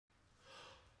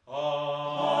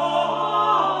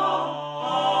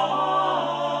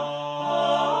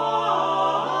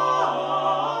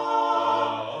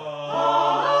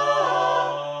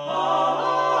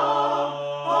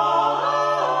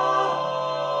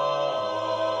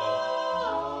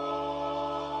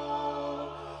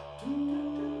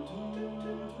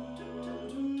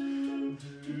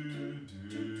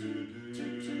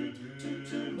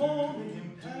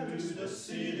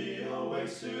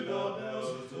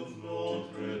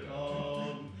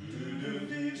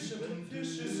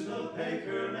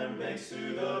next to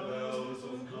the bells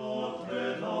of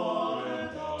Notre, to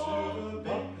the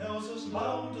big bells as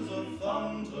loud as a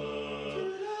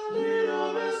thunder,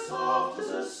 little as soft as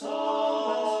a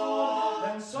song.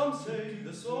 And some say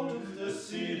the song of the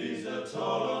city's the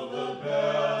toll of the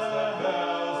bells, the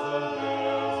bells, the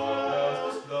bells, the bells,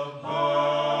 the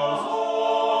bells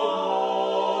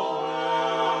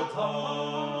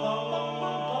of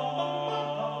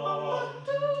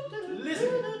Notre.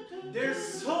 Listen, they're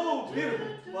so beautiful,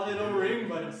 but they don't ring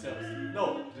by themselves. No,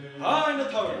 high in the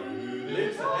tower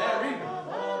lives a hair ringer.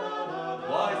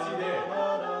 Why is he there?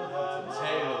 It's a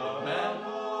tale of a man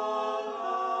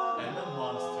and a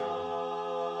monster.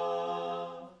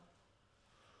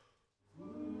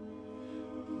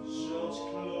 Judge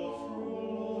Clover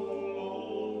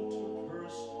to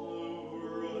curse the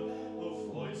world of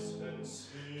voice and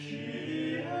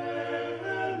sin.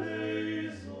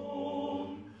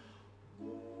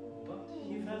 But he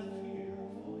felt fear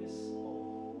for his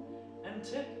soul, and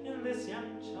took in this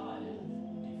young child,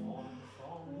 deformed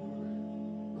from her,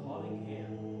 calling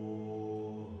him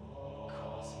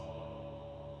cousin.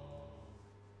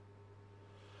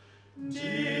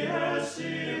 Dear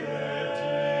Sire,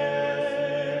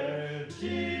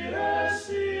 dear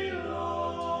Sila,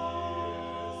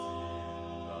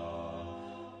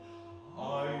 I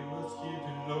must keep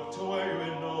him locked away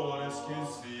when no one else can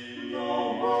see. No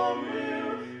one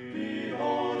will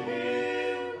behold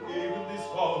him. Even this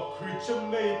foul creature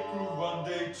may prove one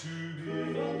day to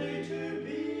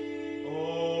be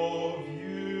of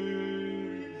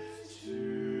use to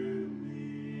me.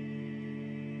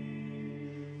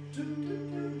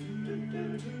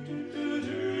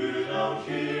 Now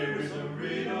here is a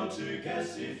riddle to guess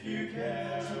if you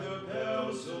can. To the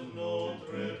bells of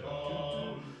Notre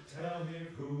Dame, tell me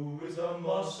who is a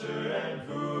monster and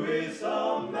who is a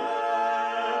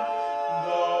man.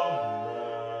 The man.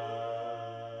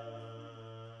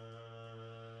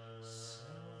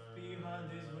 Soft behind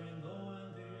this window and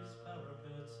these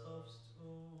parapets of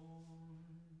stone,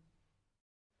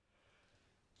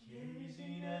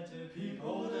 gazing at the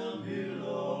people down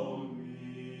below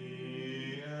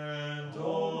me, and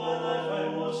all my life I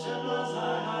motionless, I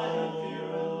hide and fear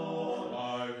alone.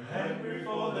 I'm hungry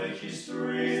for the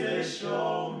histories they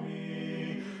show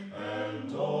me, and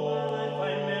all my life I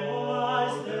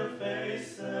memorize their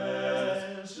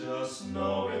faces, just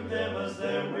knowing them as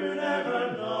they will never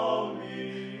know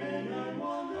me. And I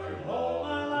wonder, all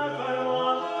my life I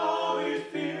wonder how it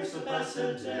feels to pass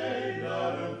a day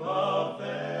not above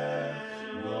them,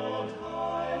 not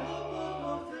high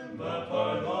above them, but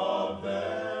part of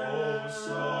them, oh,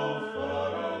 so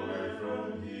far away from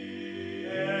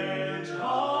here, and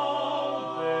out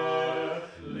there,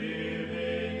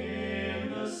 living in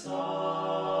the sun.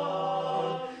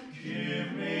 Give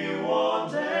me one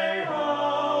day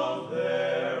out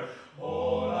there,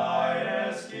 all I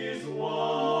ask is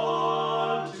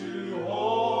one to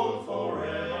hold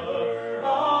forever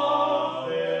out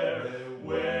there,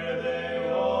 where they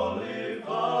all live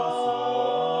unaware.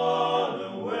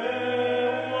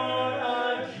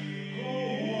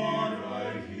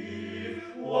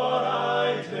 What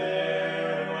I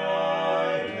dare,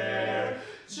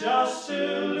 just to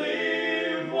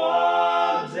live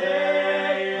one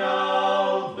day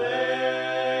out there.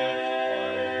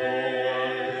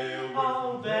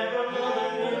 Out there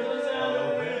among the hills and the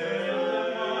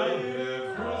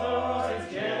cruisers and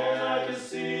camels, I can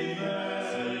see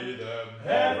them.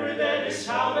 Every day they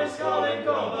shout and scold and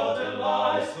go about their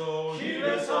lives,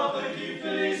 heedless of the gift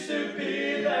that is to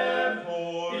be them.